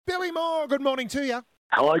Billy Moore, good morning to you.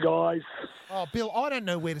 Hello, guys. Oh, Bill, I don't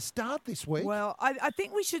know where to start this week. Well, I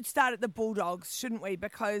think we should start at the Bulldogs, shouldn't we?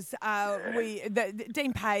 Because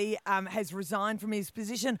Dean Pay has resigned from his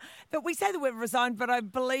position. But we say that we've resigned, but I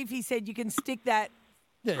believe he said you can stick that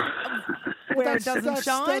yeah. where it doesn't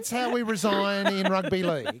shine. That's how we resign in rugby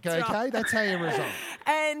league, okay? right. That's how you resign.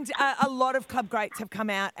 And a lot of club greats have come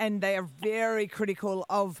out and they are very critical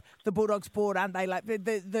of the Bulldogs board, aren't they? Like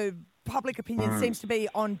the public opinion seems to be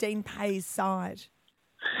on Dean Pay's side.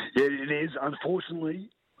 Yeah, it is.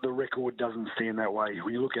 Unfortunately, the record doesn't stand that way.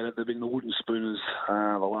 When you look at it, they've been the wooden spooners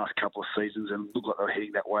the last couple of seasons and look like they're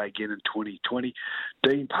heading that way again in 2020.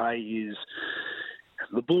 Dean Pay is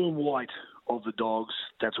the blue and white of the Dogs.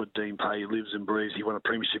 That's what Dean Pay lives and breathes. He won a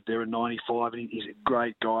premiership there in 95 and he's a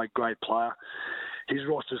great guy, great player. His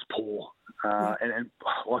roster's poor. And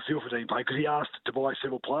I feel for Dean Pay because he asked to buy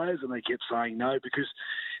several players and they kept saying no because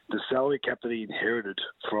the salary cap that he inherited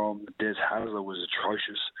from Des Hasler was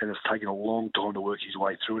atrocious and it's taken a long time to work his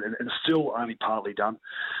way through it and still only partly done.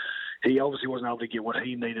 He obviously wasn't able to get what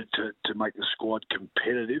he needed to make the squad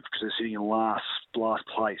competitive because they're sitting in last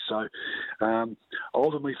place. So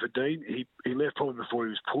ultimately for Dean, he left probably before he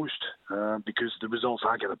was pushed because the results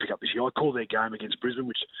aren't going to pick up this year. I called their game against Brisbane,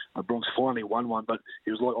 which the Bronx finally won one, but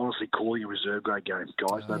it was like honestly calling a reserve grade game,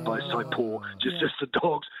 guys. They're both so poor. Just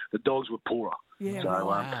the Dogs were poorer. Yeah, so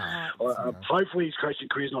hopefully his coaching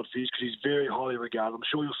career is not finished because he's very highly regarded. I'm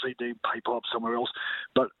sure you'll see Dean Pay pop up somewhere else.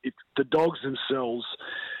 But if the Dogs themselves,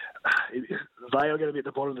 they are going to be at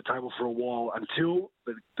the bottom of the table for a while until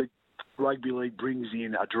the rugby league brings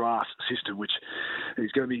in a draft system, which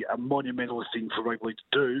is going to be a monumental thing for rugby league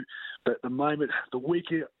to do. But at the moment, the weak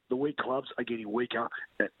clubs are getting weaker.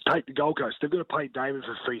 Take the Gold Coast. They've got to pay David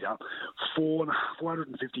Fifita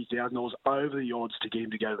 $450,000 over the odds to get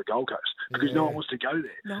him to go to the Gold Coast because no one wants to go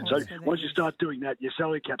there. So once you start doing that, your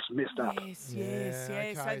salary cap's messed up. Yes.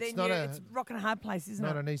 Okay. So then it's rocking a hard place, isn't it?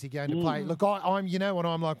 Not an easy game to play. Look, I'm you know what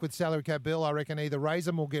I'm like with salary cap, Bill. I reckon either raise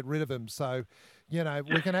them or get rid of them. So, you know,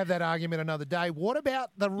 we can have that argument another day. What about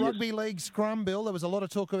the rugby league scrum, Bill? There was a lot of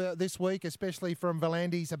talk about this week, especially from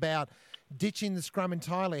Volandis, about ditching the scrum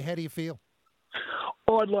entirely. How do you feel?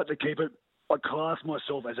 I'd like to keep it. I class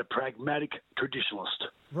myself as a pragmatic traditionalist.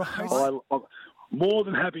 Right. I'm more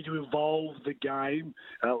than happy to evolve the game,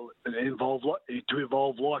 to evolve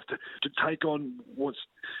life, to take on what's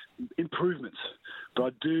improvements. But I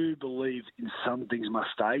do believe in some things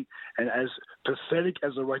must stay. And as pathetic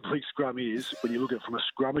as the rugby league scrum is, when you look at it from a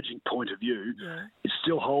scrummaging point of view, it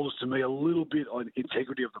still holds to me a little bit on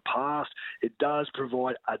integrity of the past. It does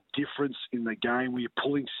provide a difference in the game where you're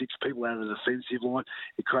pulling six people out of the defensive line.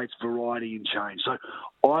 It creates variety and change. So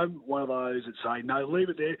I'm one of those that say, no, leave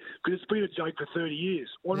it there because it's been a joke for 30 years.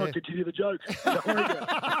 Why not continue the joke?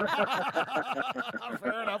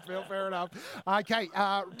 Fair enough, Phil. Fair enough. Okay,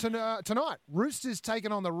 tonight, Roosters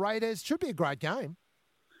taking on the Raiders. Should be a great game.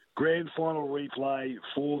 Grand final replay,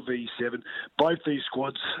 4v7. Both these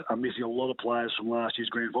squads are missing a lot of players from last year's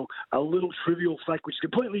grand final. A little trivial fact, which is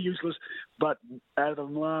completely useless, but out of the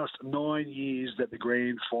last 9 years that the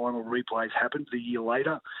grand final replays happened, the year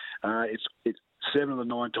later, it's 7 of the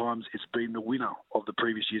 9 times it's been the winner of the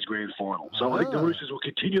previous year's grand final. So I think the Roosters will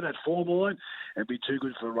continue that form line and be too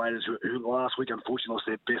good for the Raiders, who last week unfortunately lost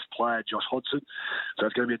their best player, Josh Hodgson. So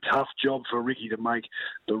it's going to be a tough job for Ricky to make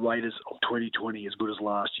the Raiders of 2020 as good as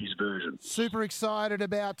last year's version. Super excited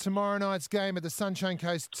about tomorrow night's game at the Sunshine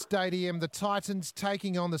Coast Stadium. The Titans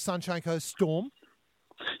taking on the Sunshine Coast Storm.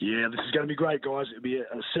 Yeah, this is going to be great, guys. It'll be a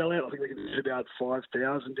sellout. I think they can do about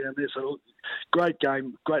 5,000 down there. So great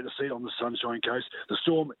game. Great to see it on the Sunshine Coast. The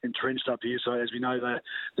Storm entrenched up here. So as we know,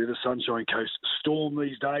 they're the Sunshine Coast Storm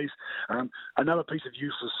these days. Another piece of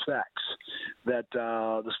useless facts that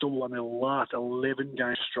the Storm won their last 11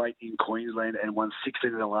 games straight in Queensland and won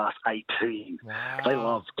 16 of their last 18. Wow. They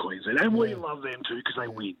love Queensland. And we love them too because they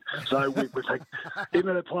win. So we take, even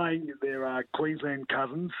though they're playing their Queensland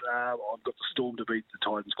cousins, I've got the Storm to beat the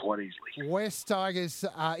Titans quite easily. West Tigers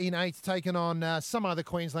in 8th, taking on some other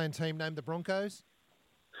Queensland team named the Broncos.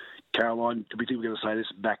 Caroline, do we think we're going to say this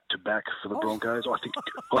back to back for the Broncos? I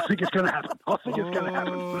think it's going to happen.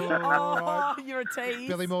 You're a tease.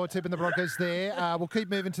 Billy Moore tipping the Broncos there. We'll keep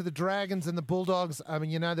moving to the Dragons and the Bulldogs. I mean,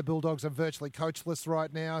 you know the Bulldogs are virtually coachless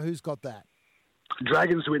right now. Who's got that?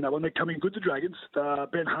 Dragons win that one. They're coming good, the Dragons.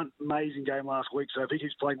 Ben Hunt, amazing game last week, so if he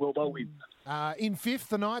keeps playing well, they'll win. In 5th,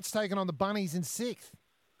 the Knights taking on the Bunnies in 6th.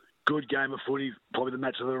 Good game of footy, probably the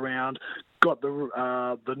match of the round. Got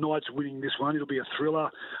the Knights winning this one. It'll be a thriller.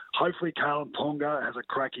 Hopefully, Kalen Ponga has a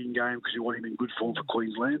cracking game because you want him in good form for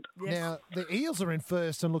Queensland. Now, the Eels are in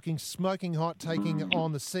 1st and looking smoking hot, taking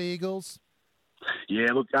on the Sea Eagles.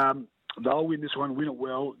 Yeah, look, they'll win this one, win it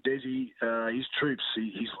well. Desi, his troops,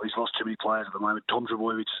 he's lost too many players at the moment. Tom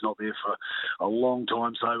Trbojevic is not there for a long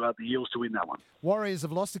time, so the Eels to win that one. Warriors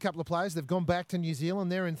have lost a couple of players. They've gone back to New Zealand.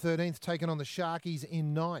 They're in 13th, taking on the Sharkies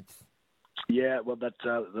in 9th. Yeah, well,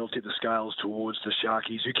 they'll tip the scales towards the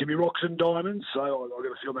Sharkies, who can be rocks and diamonds. So I've got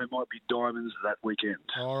a feeling they might be diamonds that weekend.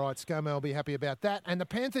 All right, ScoMo will be happy about that. And the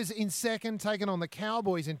Panthers in 2nd, taking on the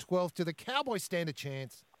Cowboys in 12th. Do the Cowboys stand a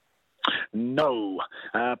chance? No.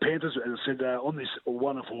 Panthers, as I said, on this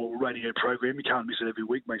wonderful radio program, you can't miss it every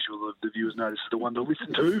week. Make sure the viewers know this is the one to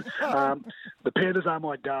listen to. The Panthers are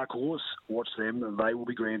my dark horse. Watch them, and they will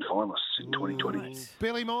be grand finalists in 2020.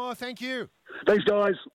 Billy Moore, thank you. Thanks, guys.